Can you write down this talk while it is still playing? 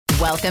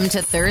Welcome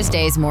to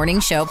Thursday's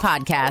Morning Show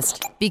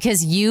podcast,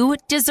 because you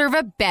deserve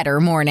a better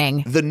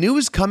morning. The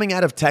news coming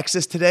out of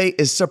Texas today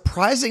is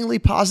surprisingly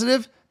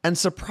positive and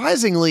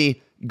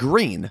surprisingly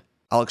green.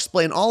 I'll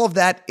explain all of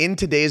that in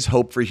today's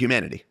Hope for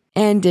Humanity.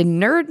 And in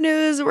nerd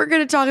news, we're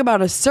going to talk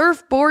about a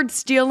surfboard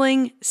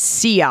stealing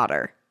sea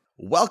otter.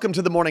 Welcome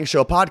to the Morning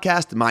Show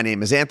podcast. My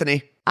name is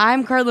Anthony.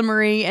 I'm Carla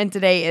Marie, and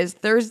today is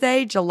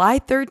Thursday, July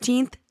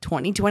 13th,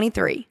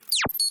 2023.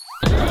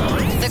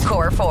 The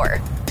Core Four.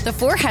 The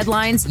four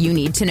headlines you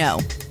need to know.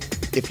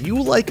 If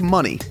you like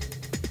money,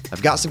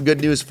 I've got some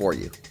good news for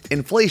you.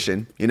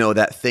 Inflation,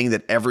 that thing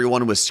that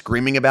everyone was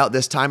screaming about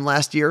this time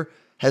last year,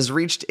 has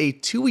reached a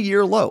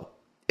 2-year low.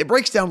 It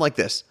breaks down like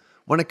this.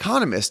 When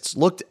economists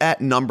looked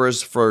at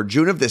numbers for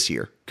June of this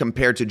year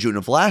compared to June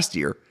of last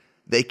year,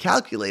 they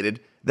calculated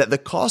that the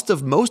cost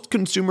of most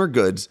consumer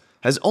goods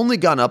has only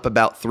gone up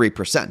about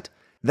 3%.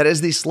 That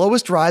is the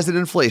slowest rise in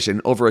inflation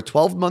over a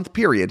 12-month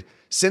period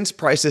since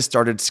prices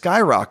started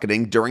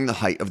skyrocketing during the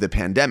height of the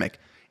pandemic.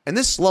 And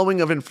this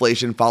slowing of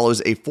inflation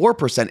follows a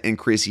 4%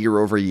 increase year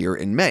over year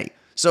in May.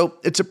 So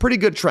it's a pretty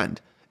good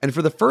trend. And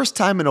for the first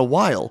time in a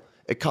while,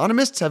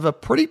 economists have a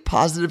pretty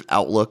positive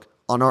outlook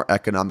on our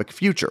economic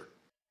future.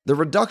 The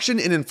reduction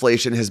in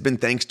inflation has been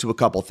thanks to a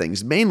couple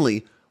things,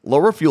 mainly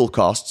lower fuel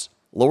costs,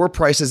 lower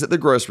prices at the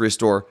grocery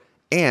store,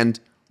 and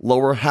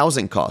lower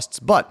housing costs.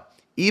 But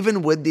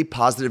even with the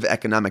positive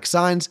economic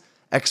signs,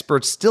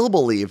 experts still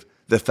believe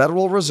the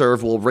Federal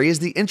Reserve will raise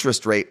the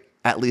interest rate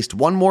at least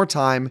one more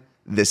time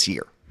this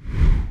year.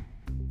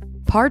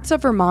 Parts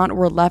of Vermont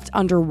were left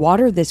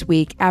underwater this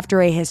week after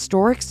a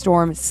historic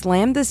storm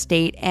slammed the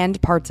state and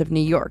parts of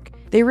New York.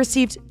 They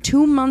received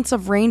 2 months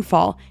of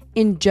rainfall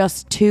in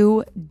just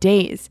 2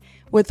 days,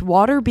 with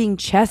water being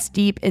chest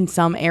deep in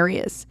some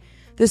areas.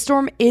 The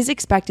storm is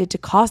expected to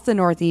cost the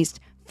Northeast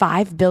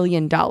 $5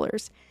 billion.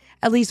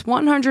 At least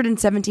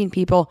 117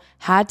 people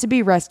had to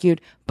be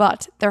rescued,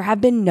 but there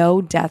have been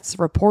no deaths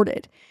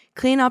reported.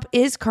 Cleanup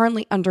is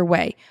currently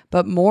underway,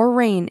 but more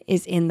rain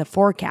is in the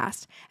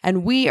forecast.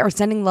 And we are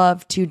sending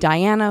love to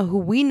Diana, who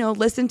we know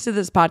listens to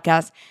this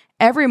podcast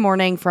every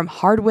morning from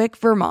Hardwick,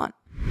 Vermont.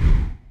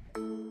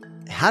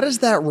 How does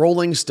that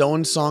Rolling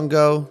Stones song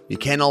go? You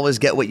can't always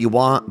get what you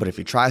want, but if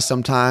you try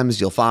sometimes,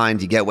 you'll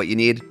find you get what you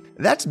need.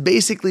 That's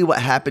basically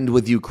what happened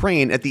with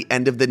Ukraine at the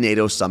end of the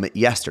NATO summit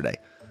yesterday.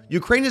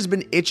 Ukraine has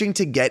been itching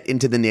to get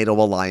into the NATO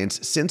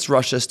alliance since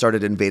Russia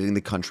started invading the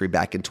country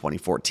back in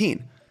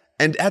 2014.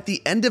 And at the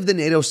end of the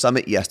NATO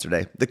summit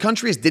yesterday, the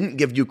countries didn't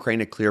give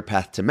Ukraine a clear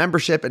path to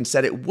membership and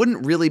said it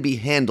wouldn't really be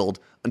handled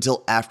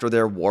until after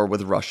their war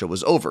with Russia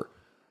was over.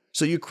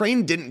 So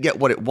Ukraine didn't get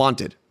what it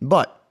wanted,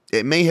 but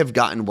it may have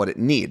gotten what it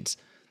needs.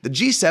 The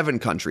G7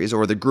 countries,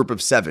 or the Group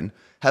of Seven,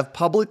 have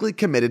publicly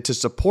committed to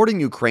supporting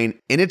Ukraine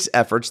in its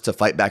efforts to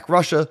fight back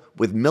Russia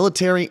with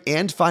military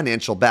and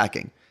financial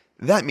backing.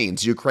 That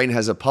means Ukraine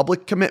has a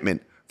public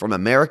commitment from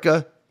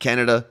America,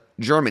 Canada,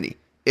 Germany,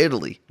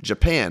 Italy,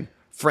 Japan,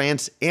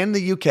 France, and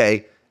the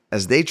UK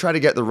as they try to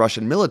get the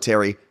Russian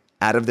military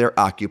out of their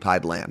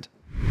occupied land.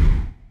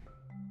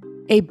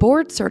 A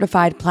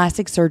board-certified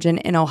plastic surgeon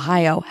in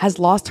Ohio has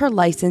lost her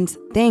license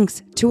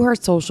thanks to her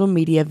social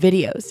media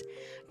videos.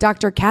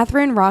 Dr.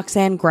 Catherine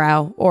Roxanne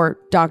Grau, or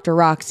Dr.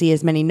 Roxy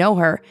as many know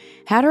her,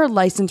 had her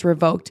license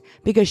revoked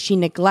because she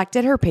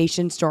neglected her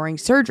patients during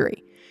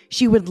surgery.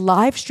 She would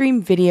live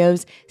stream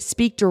videos,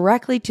 speak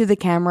directly to the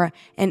camera,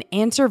 and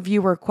answer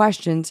viewer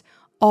questions,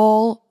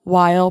 all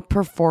while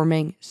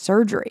performing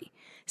surgery.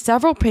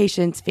 Several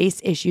patients face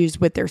issues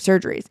with their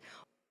surgeries.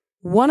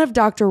 One of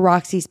Dr.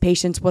 Roxy's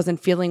patients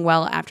wasn't feeling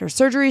well after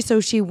surgery, so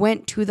she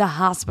went to the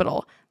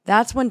hospital.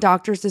 That's when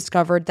doctors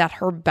discovered that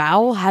her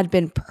bowel had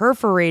been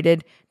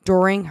perforated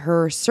during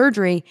her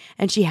surgery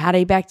and she had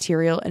a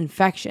bacterial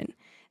infection.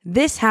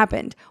 This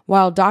happened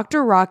while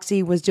Dr.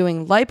 Roxy was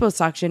doing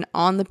liposuction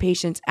on the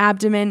patient's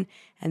abdomen,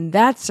 and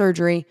that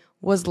surgery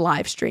was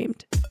live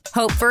streamed.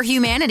 Hope for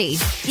humanity.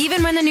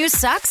 Even when the news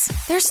sucks,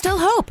 there's still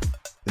hope.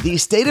 The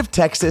state of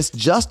Texas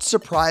just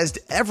surprised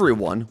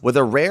everyone with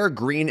a rare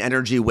green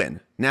energy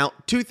win. Now,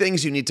 2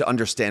 things you need to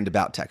understand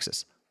about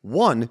Texas.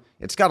 1,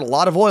 it's got a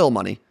lot of oil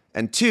money,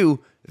 and 2,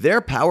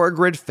 their power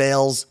grid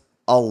fails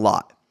a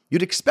lot.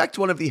 You'd expect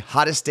one of the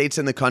hottest states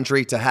in the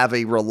country to have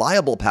a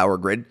reliable power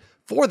grid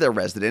for their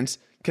residents,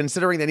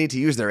 considering they need to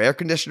use their air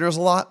conditioners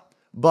a lot.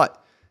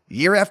 But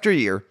year after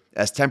year,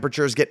 as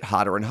temperatures get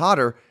hotter and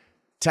hotter,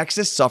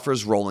 Texas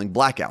suffers rolling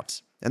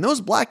blackouts. And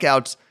those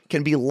blackouts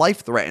can be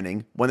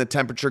life-threatening when the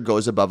temperature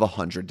goes above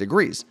 100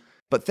 degrees.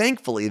 But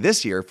thankfully,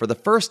 this year, for the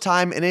first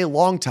time in a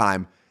long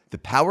time, the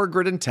power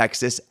grid in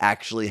Texas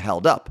actually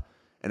held up.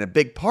 And a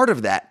big part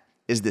of that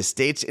is the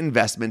state's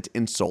investment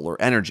in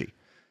solar energy.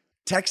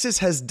 Texas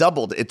has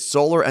doubled its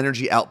solar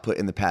energy output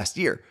in the past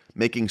year,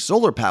 making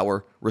solar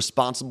power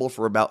responsible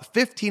for about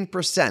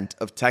 15%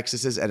 of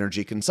Texas's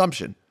energy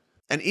consumption.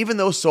 And even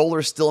though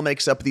solar still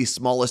makes up the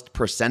smallest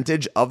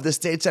percentage of the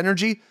state's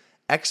energy,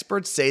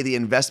 experts say the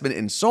investment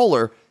in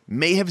solar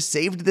may have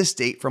saved the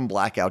state from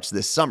blackouts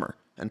this summer,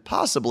 and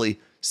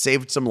possibly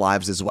saved some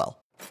lives as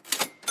well.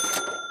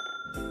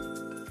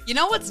 You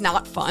know what's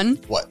not fun?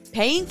 What?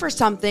 Paying for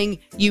something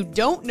you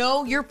don't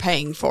know you're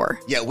paying for.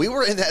 Yeah, we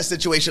were in that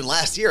situation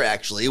last year,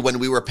 actually, when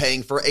we were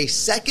paying for a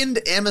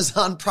second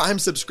Amazon Prime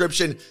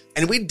subscription,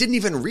 and we didn't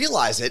even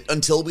realize it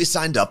until we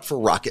signed up for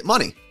Rocket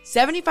Money.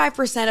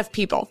 75% of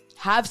people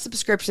have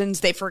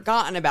subscriptions they've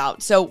forgotten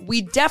about, so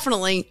we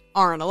definitely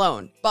aren't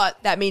alone. But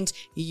that means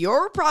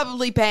you're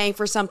probably paying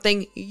for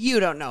something you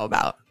don't know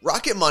about.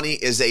 Rocket Money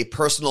is a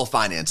personal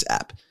finance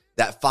app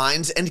that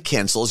finds and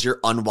cancels your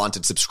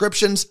unwanted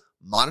subscriptions,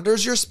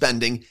 monitors your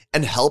spending,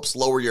 and helps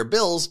lower your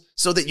bills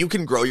so that you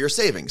can grow your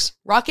savings.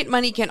 Rocket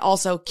Money can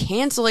also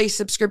cancel a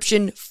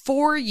subscription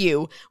for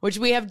you, which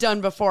we have done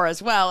before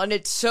as well, and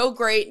it's so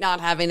great not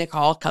having to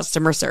call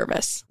customer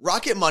service.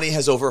 Rocket Money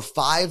has over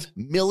 5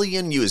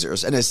 million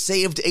users and has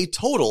saved a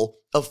total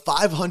of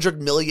 $500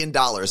 million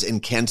in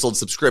canceled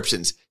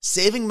subscriptions,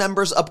 saving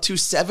members up to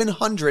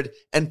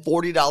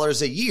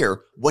 $740 a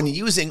year when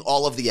using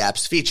all of the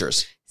app's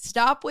features.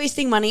 Stop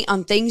wasting money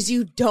on things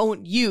you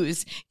don't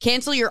use.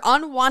 Cancel your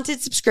unwanted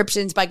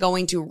subscriptions by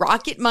going to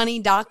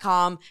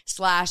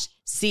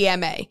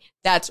rocketmoney.com/CMA.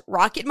 That's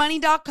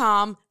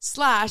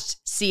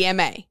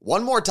rocketmoney.com/CMA.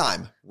 One more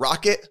time,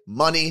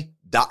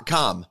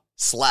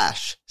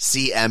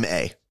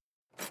 rocketmoney.com/CMA.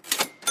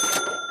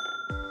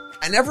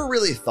 I never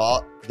really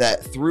thought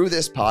that through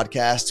this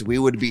podcast, we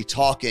would be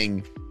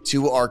talking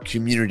to our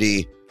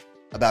community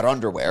about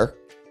underwear.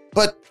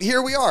 But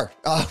here we are.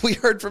 We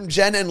heard from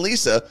Jen and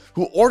Lisa,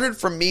 who ordered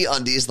from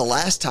MeUndies the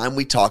last time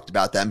we talked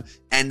about them,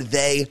 and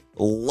they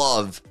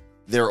love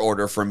their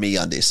order from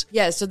MeUndies.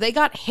 Yeah, so they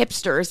got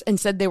hipsters and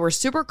said they were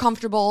super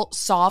comfortable,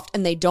 soft,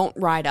 and they don't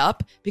ride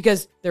up,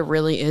 because there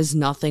really is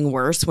nothing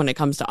worse when it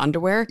comes to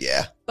underwear.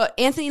 Yeah. But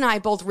Anthony and I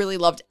both really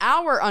loved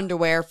our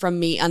underwear from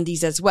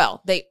MeUndies as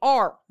well. They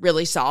are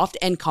really soft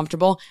and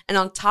comfortable. And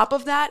on top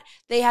of that,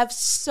 they have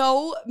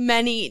so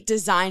many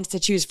designs to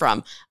choose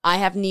from. I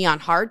have neon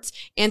hearts.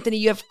 Anthony,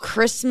 you have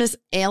Christmas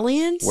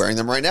aliens. Wearing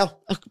them right now.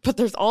 But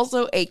there's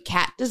also a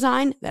cat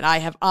design that I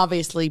have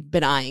obviously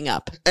been eyeing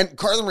up. And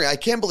Carla Marie, I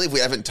can't believe we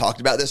haven't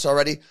talked about this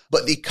already,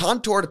 but the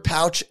contoured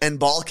pouch and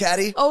ball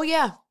caddy. Oh,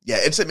 yeah. Yeah,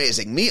 it's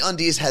amazing.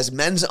 MeUndies has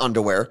men's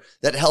underwear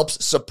that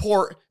helps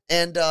support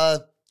and,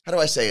 how do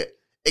I say it?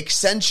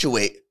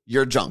 Accentuate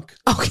your junk.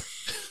 Okay.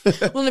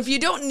 Well, if you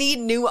don't need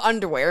new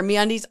underwear,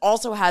 MeUndies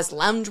also has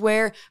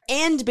loungewear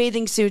and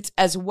bathing suits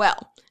as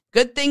well.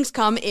 Good things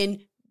come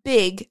in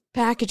big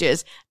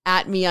packages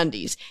at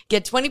MeUndies.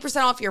 Get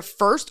 20% off your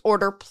first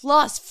order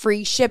plus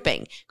free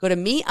shipping. Go to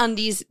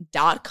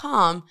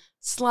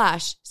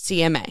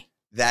MeUndies.com/CMA.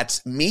 That's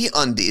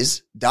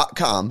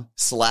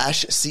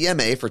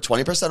MeUndies.com/CMA for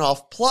 20%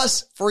 off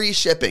plus free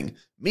shipping.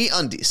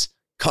 MeUndies,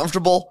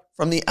 comfortable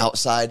from the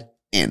outside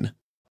in.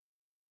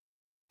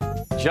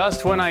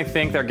 Just when I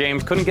think their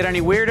games couldn't get any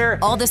weirder.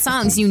 All the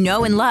songs you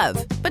know and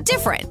love, but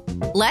different.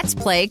 Let's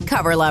play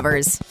Cover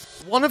Lovers.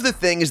 One of the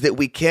things that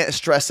we can't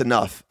stress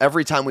enough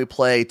every time we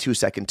play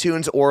 2-second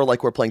tunes, or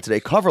like we're playing today,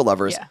 Cover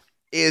Lovers,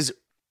 is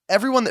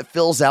everyone that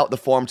fills out the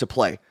form to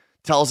play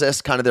tells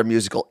us kind of their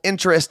musical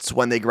interests,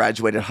 when they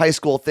graduated high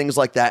school, things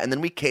like that, and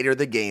then we cater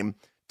the game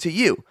to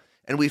you.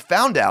 And we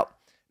found out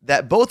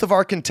that both of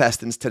our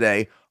contestants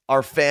today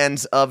are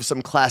fans of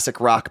some classic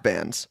rock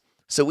bands.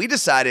 So we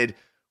decided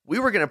we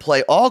were going to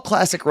play all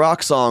classic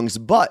rock songs,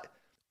 but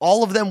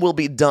all of them will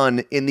be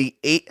done in the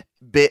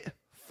 8-bit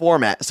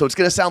format. So it's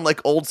going to sound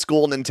like old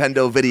school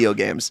Nintendo video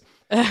games.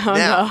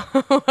 Now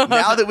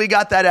that we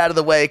got that out of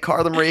the way,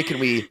 Carla Marie, can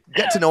we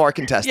get to know our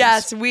contestants?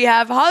 Yes, we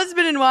have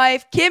husband and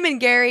wife, Kim and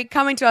Gary,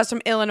 coming to us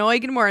from Illinois.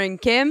 Good morning,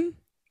 Kim.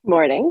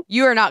 Morning.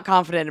 You are not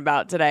confident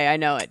about today. I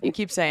know it. You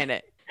keep saying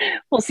it.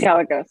 We'll see how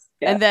it goes.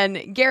 Yeah. And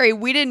then, Gary,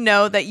 we didn't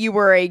know that you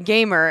were a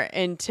gamer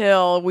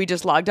until we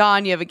just logged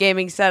on. You have a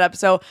gaming setup.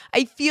 So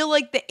I feel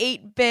like the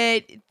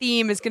 8-bit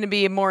theme is going to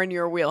be more in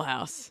your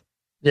wheelhouse.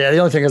 Yeah, the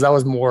only thing is I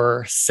was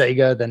more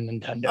Sega than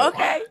Nintendo.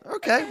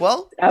 Okay,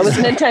 well. I was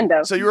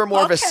Nintendo. So you were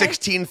more of a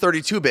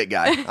 1632-bit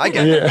guy. I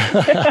get it.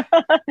 Yeah.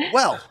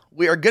 Well,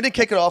 we are going to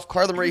kick it off.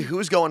 Carla Marie,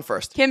 who's going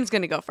first? Kim's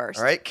going to go first.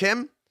 All right,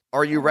 Kim,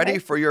 are you ready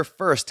for your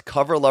first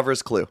Cover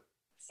Lovers clue?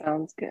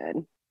 Sounds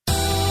good.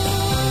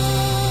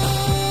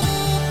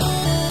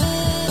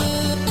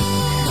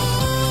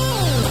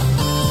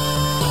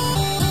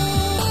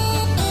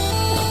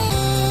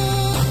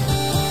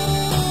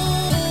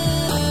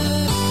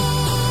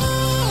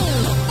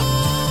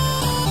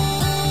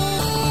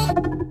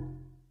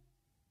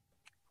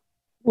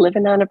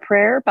 Living on a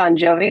Prayer, Bon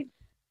Jovi.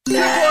 2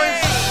 points.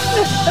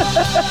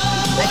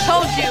 I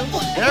told you.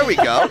 There we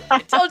go. I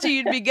told you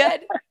you'd be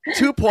good.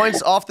 2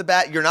 points off the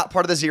bat. You're not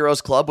part of the Zeros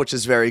Club, which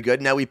is very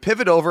good. Now we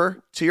pivot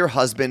over to your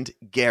husband,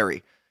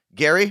 Gary.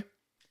 Gary,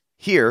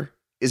 here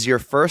is your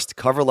first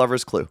Cover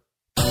Lovers clue.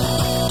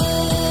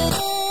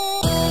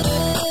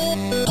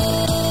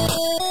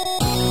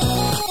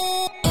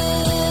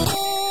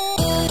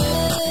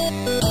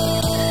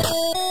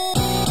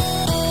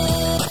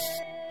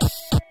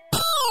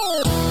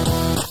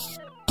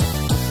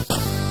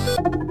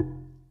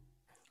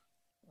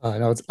 I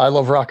know I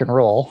love rock and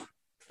roll,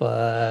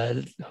 but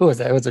who is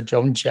that? Was it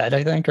Joan Jett,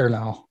 I think, or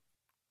no?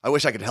 I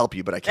wish I could help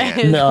you, but I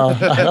can't. No,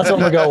 that's what I'm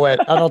gonna go with.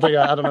 I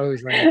don't know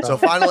who's winning. So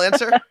final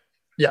answer,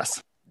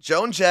 yes.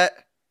 Joan Jett,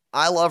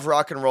 I Love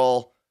Rock and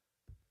Roll.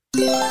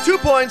 2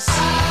 points.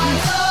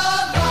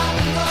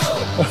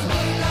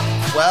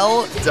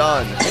 Well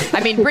done.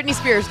 I mean, Britney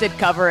Spears did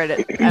cover it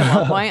at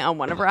one point on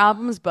one of her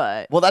albums,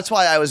 but Well, that's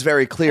why I was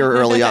very clear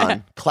early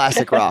on.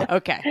 Classic rock.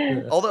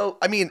 okay. Although,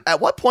 I mean, at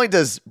what point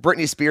does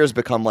Britney Spears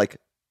become like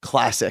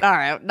classic? All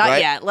right, not Right?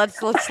 yet. Let's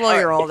slow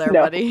your roll there,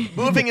 No. buddy.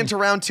 Moving into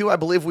round 2, I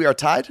believe we are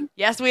tied.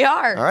 Yes, we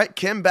are. All right,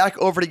 Kim, back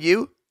over to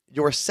you.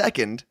 Your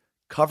second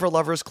cover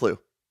lover's clue.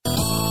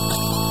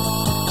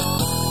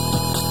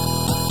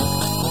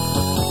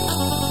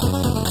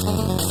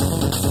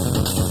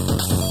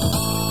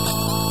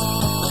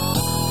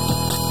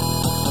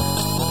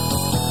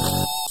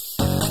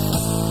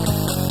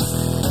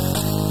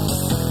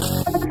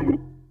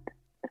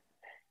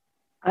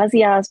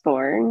 Ozzy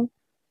Osbourne.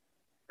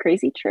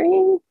 Crazy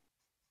Train.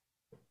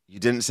 You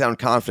didn't sound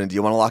confident. Do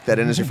you want to lock that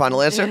in as your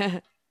final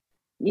answer?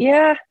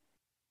 Yeah.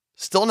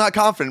 Still not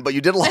confident, but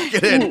you did lock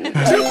it in. 2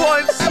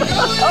 points.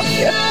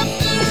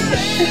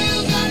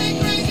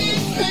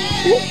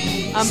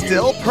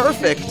 Still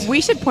perfect.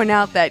 We should point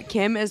out that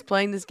Kim is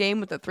playing this game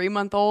with a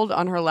 3-month-old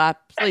on her lap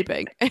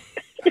sleeping.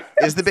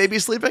 Is the baby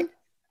sleeping?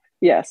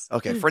 Yes.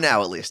 Okay, for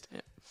now at least.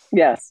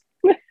 Yes.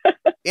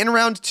 In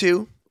round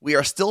 2, we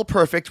are still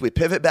perfect. We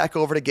pivot back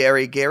over to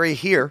Gary. Gary,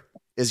 here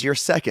is your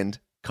second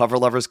cover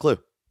lover's clue.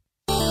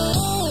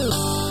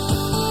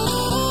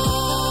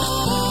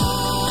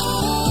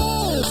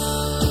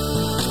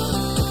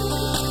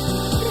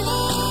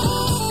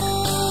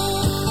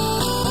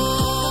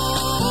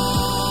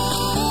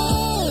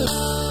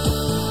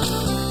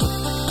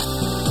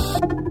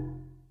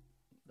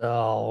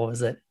 Oh, what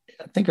was it?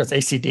 I think it was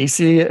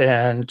AC/DC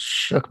and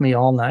Shook Me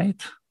All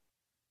Night.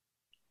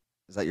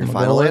 Is that your I'm gonna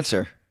final go with-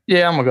 answer?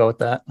 Yeah, I'm gonna go with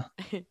that.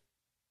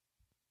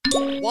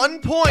 1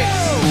 point.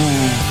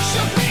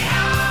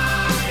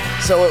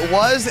 So it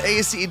was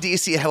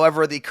AC/DC.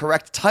 However, the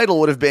correct title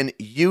would have been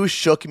You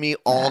Shook Me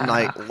All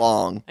Night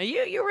Long.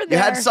 You were You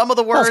there. had some of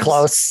the That was words.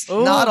 close.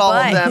 Ooh, Not all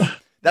of boy. them.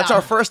 That's No.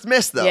 our first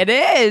miss, though. It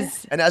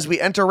is. And as we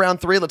enter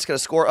round 3, let's get a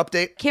score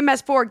update. Kim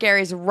has 4.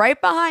 Gary's right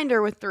behind her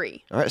with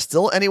 3. All right,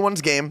 still anyone's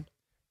game.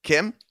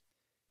 Kim,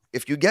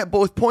 if you get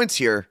both points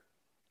here,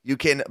 you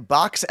can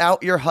box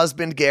out your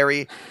husband,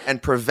 Gary, and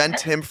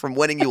prevent him from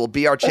winning. You will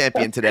be our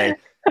champion today.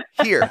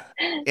 Here,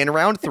 in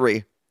round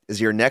 3,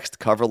 is your next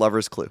cover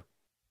lover's clue.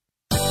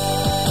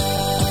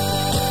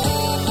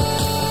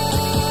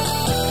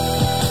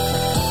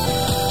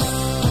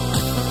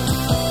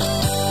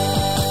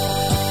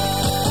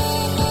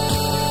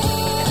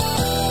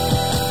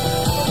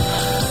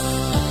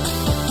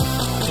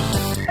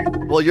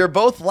 Well, you're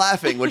both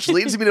laughing, which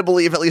leads me to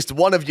believe at least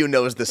one of you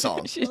knows the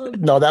song.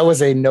 No, that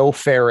was a no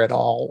fair at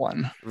all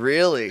one.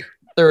 Really?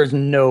 There is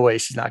no way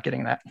she's not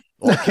getting that.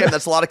 Well, Kim,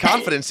 that's a lot of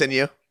confidence in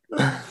you.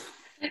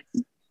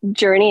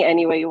 Journey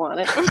any way you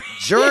want it.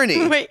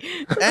 Journey. Wait,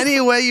 Any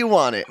way you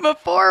want it.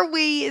 before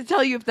we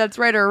tell you if that's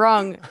right or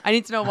wrong, I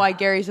need to know why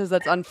Gary says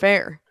that's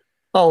unfair.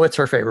 Oh, it's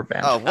her favorite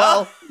band. Oh,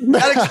 well,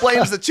 that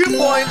explains the 2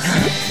 points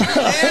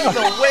in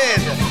the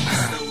win.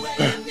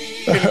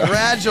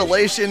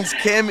 Congratulations,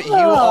 Kim. You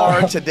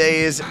are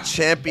today's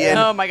champion.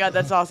 Oh my God,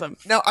 that's awesome.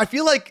 Now, I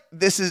feel like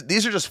these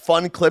are just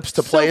fun clips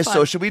to So play. fun.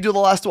 So should we do the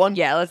last one?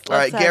 Yeah, let's All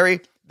right, have-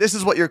 Gary, this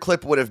is what your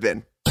clip would have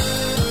been.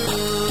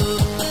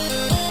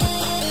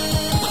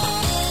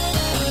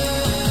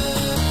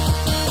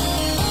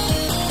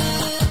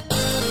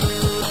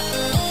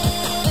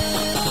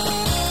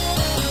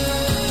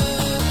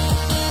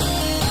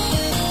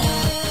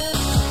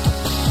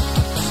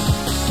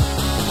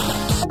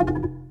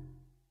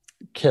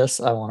 Kiss,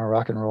 I Want to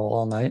Rock and Roll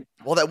All Night.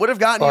 Well, that would have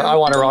gotten Or I you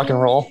Want to Rock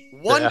and Roll.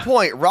 1 Yeah.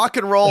 point. Rock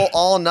and Roll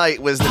All Night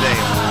was the name.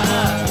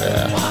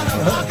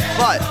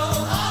 But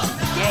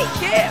Yay,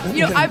 Kim.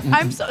 You know,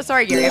 I'm so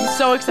sorry, Gary. I'm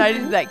so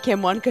excited that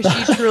Kim won because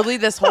she truly,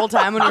 this whole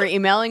time when we were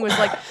emailing, was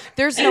like,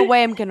 there's no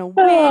way I'm going to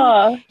win.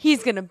 Aw.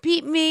 He's going to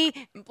beat me,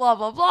 blah,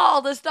 blah, blah,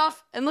 all this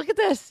stuff. And look at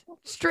this.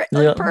 Straight,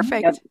 Yeah.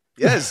 perfect. Yep.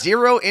 yeah,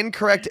 0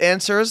 incorrect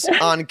answers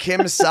on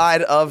Kim's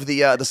side of the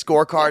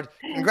scorecard.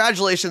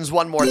 Congratulations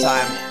one more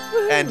time.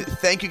 And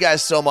thank you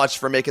guys so much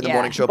for making the Yeah.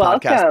 Morning Show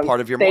podcast Welcome. part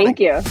of your morning. Thank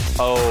you.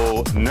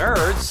 Oh,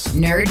 nerds.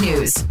 Nerd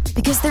news.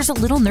 Because there's a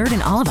little nerd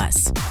in all of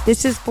us.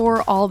 This is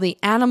for all the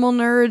animal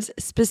nerds,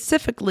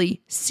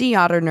 specifically sea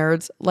otter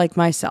nerds like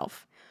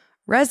myself.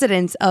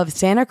 Residents of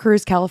Santa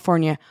Cruz,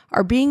 California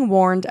are being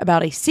warned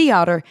about a sea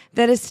otter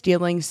that is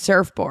stealing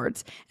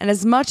surfboards. And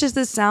as much as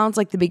this sounds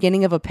like the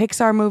beginning of a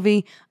Pixar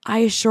movie, I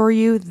assure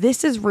you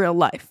this is real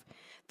life.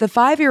 The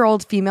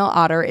 5-year-old female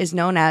otter is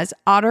known as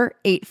Otter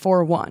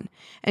 841,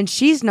 and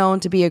she's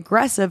known to be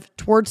aggressive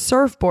towards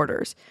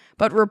surfboarders,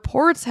 but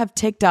reports have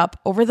ticked up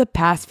over the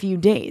past few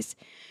days.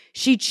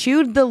 She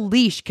chewed the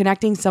leash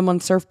connecting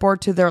someone's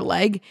surfboard to their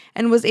leg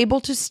and was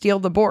able to steal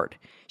the board.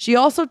 She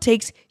also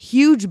takes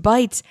huge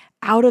bites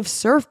out of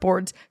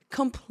surfboards,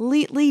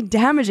 completely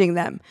damaging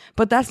them.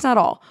 But that's not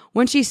all.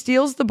 When she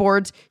steals the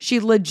boards, she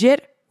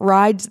legit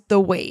rides the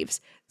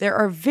waves. There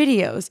are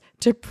videos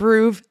to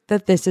prove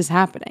that this is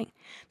happening.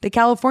 The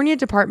California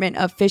Department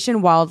of Fish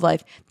and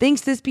Wildlife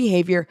thinks this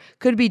behavior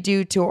could be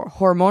due to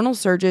hormonal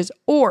surges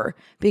or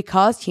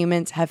because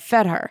humans have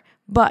fed her,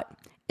 but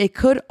it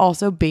could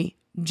also be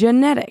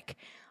genetic.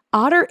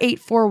 Otter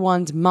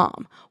 841's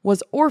mom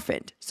was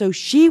orphaned, so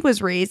she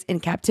was raised in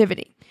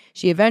captivity.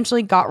 She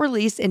eventually got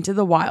released into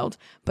the wild,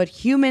 but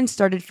humans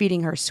started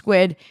feeding her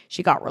squid.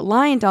 She got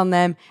reliant on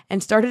them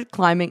and started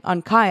climbing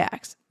on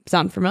kayaks.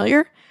 Sound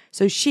familiar?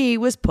 So she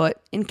was put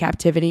in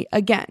captivity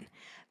again.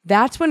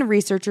 That's when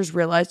researchers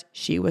realized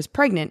she was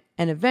pregnant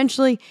and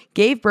eventually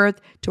gave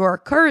birth to our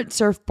current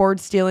surfboard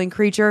stealing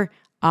creature,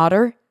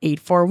 Otter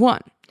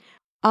 841.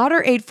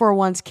 Otter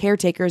 841's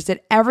caretakers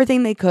did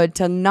everything they could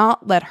to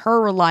not let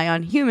her rely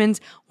on humans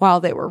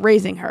while they were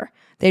raising her.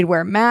 They'd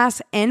wear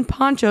masks and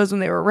ponchos when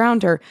they were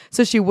around her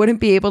so she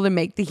wouldn't be able to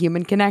make the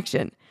human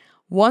connection.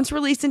 Once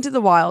released into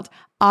the wild,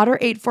 Otter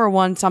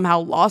 841 somehow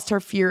lost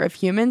her fear of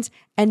humans,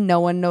 and no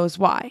one knows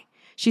why.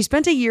 She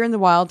spent a year in the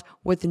wild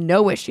with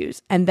no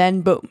issues, and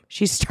then boom,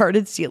 she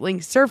started stealing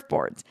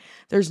surfboards.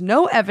 There's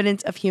no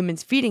evidence of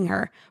humans feeding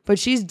her, but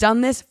she's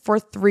done this for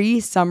 3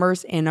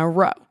 summers in a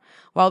row.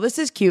 While this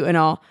is cute and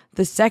all,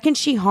 the second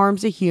she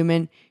harms a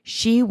human,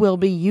 she will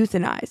be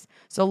euthanized.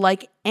 So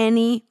like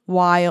any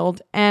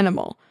wild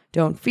animal,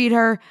 don't feed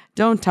her,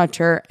 don't touch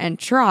her, and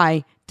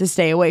try to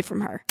stay away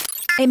from her.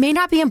 It may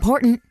not be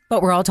important,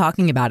 but we're all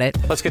talking about it.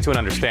 Let's get to an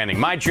understanding.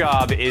 My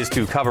job is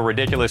to cover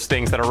ridiculous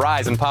things that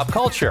arise in pop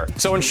culture.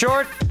 So in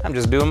short, I'm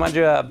just doing my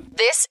job.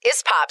 This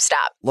is Pop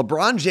Stop.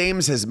 LeBron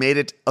James has made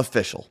it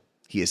official.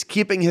 He is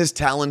keeping his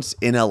talents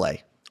in LA.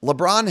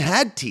 LeBron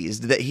had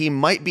teased that he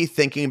might be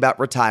thinking about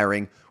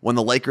retiring when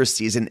the Lakers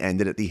season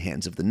ended at the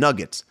hands of the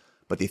Nuggets.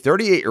 But the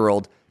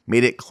 38-year-old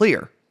made it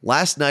clear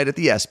last night at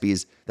the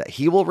ESPYs that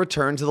he will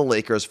return to the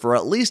Lakers for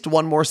at least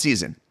one more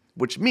season,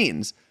 which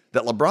means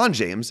that LeBron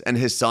James and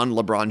his son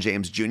LeBron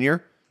James Jr.,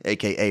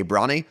 aka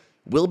Bronny,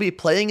 will be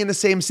playing in the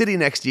same city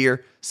next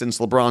year since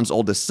LeBron's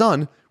oldest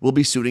son will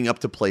be suiting up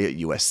to play at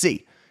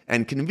USC.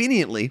 And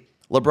conveniently,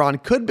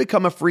 LeBron could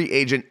become a free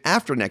agent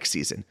after next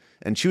season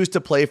and choose to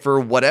play for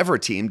whatever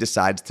team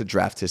decides to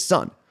draft his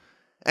son.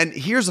 And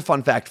here's a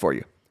fun fact for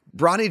you.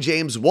 Bronny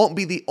James won't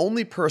be the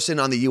only person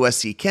on the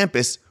USC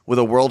campus with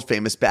a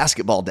world-famous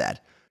basketball dad.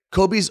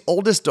 Kobe's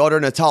oldest daughter,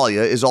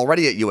 Natalia, is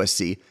already at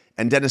USC,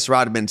 and Dennis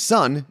Rodman's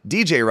son,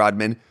 DJ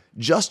Rodman,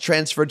 just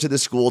transferred to the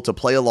school to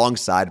play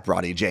alongside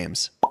Bronny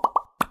James.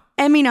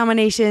 Emmy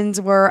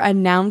nominations were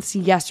announced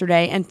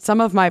yesterday, and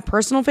some of my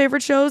personal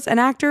favorite shows and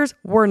actors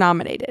were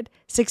nominated.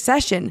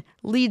 Succession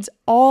leads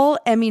all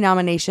Emmy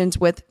nominations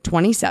with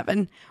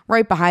 27.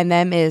 Right behind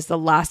them is The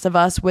Last of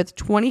Us with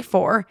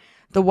 24,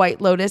 The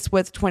White Lotus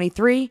with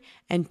 23,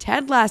 and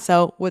Ted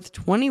Lasso with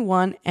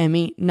 21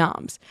 Emmy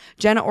noms.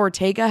 Jenna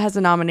Ortega has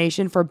a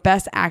nomination for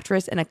Best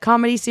Actress in a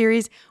Comedy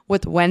Series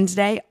with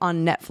Wednesday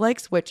on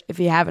Netflix, which if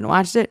you haven't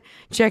watched it,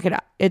 check it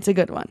out. It's a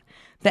good one.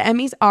 The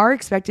Emmys are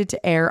expected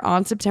to air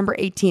on September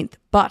 18th,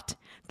 but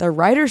the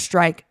writer's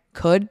strike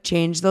could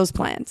change those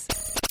plans.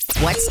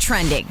 What's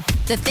trending?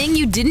 The thing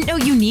you didn't know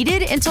you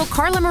needed until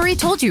Carla Marie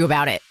told you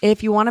about it.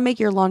 If you want to make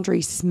your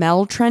laundry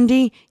smell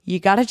trendy, you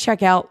got to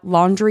check out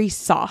Laundry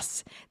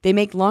Sauce. They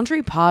make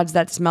laundry pods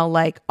that smell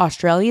like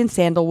Australian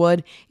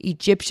sandalwood,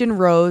 Egyptian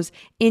rose,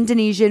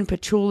 Indonesian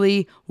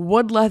patchouli,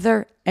 wood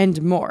leather,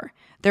 and more.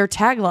 Their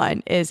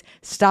tagline is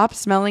 "Stop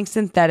smelling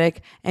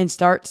synthetic and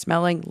start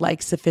smelling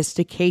like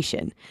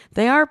sophistication."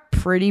 They are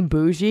pretty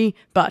bougie,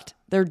 but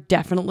they're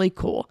definitely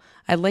cool.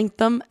 I linked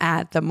them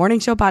at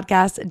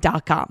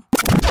themorningshowpodcast.com.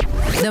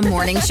 The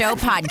Morning Show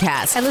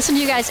Podcast. I listen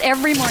to you guys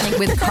every morning.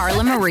 With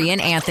Carla Marie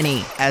and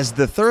Anthony. As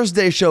the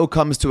Thursday show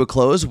comes to a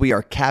close, we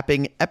are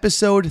capping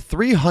episode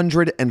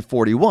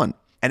 341.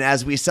 And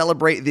as we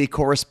celebrate the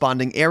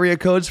corresponding area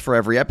codes for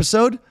every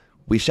episode,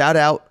 we shout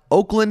out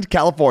Oakland,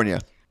 California.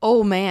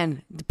 Oh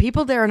man, the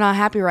people there are not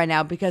happy right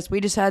now because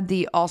we just had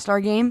the All-Star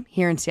game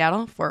here in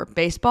Seattle for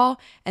baseball,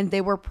 and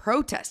they were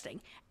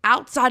protesting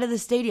outside of the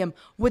stadium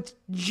with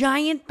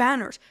giant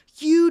banners,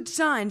 huge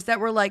signs that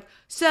were like,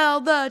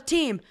 "Sell the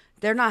team."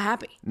 They're not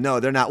happy. No,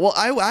 they're not. Well,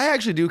 I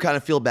actually do kind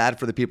of feel bad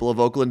for the people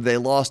of Oakland. They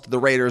lost the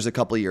Raiders a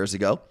couple of years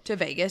ago. To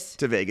Vegas.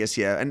 To Vegas,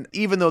 yeah. And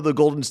even though the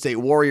Golden State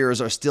Warriors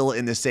are still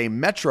in the same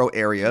metro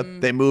area,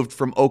 they moved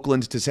from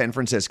Oakland to San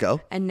Francisco.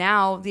 And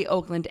now the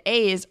Oakland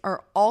A's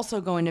are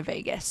also going to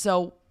Vegas.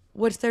 So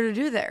what's there to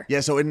do there? Yeah,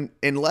 so in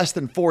less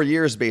than 4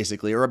 years,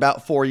 basically, or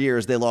about 4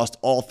 years, they lost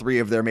all 3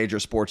 of their major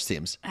sports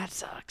teams. That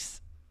sucks.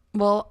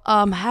 Well,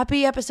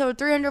 happy episode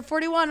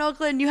 341,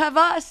 Oakland. You have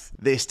us.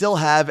 They still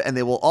have, and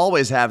they will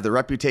always have, the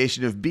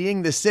reputation of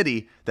being the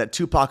city that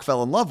Tupac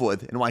fell in love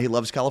with and why he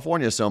loves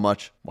California so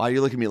much. Why are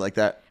you looking at me like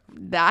that?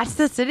 That's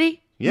the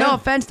city? Yeah. No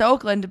offense to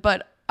Oakland,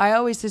 but I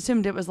always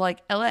assumed it was like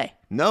L.A.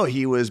 No,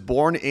 he was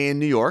born in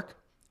New York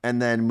and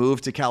then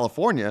moved to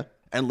California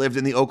and lived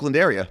in the Oakland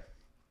area.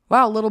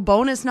 Wow, little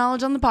bonus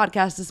knowledge on the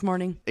podcast this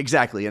morning.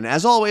 Exactly. And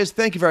as always,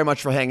 thank you very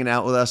much for hanging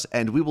out with us,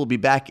 and we will be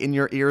back in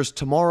your ears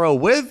tomorrow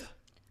with...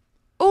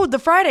 Oh, the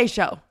Friday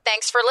show.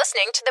 Thanks for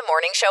listening to the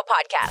Morning Show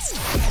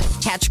Podcast.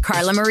 Catch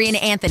Carla Marie and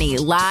Anthony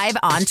live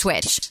on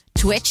Twitch.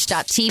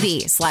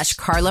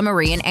 Twitch.tv/Carla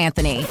Marie and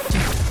Anthony.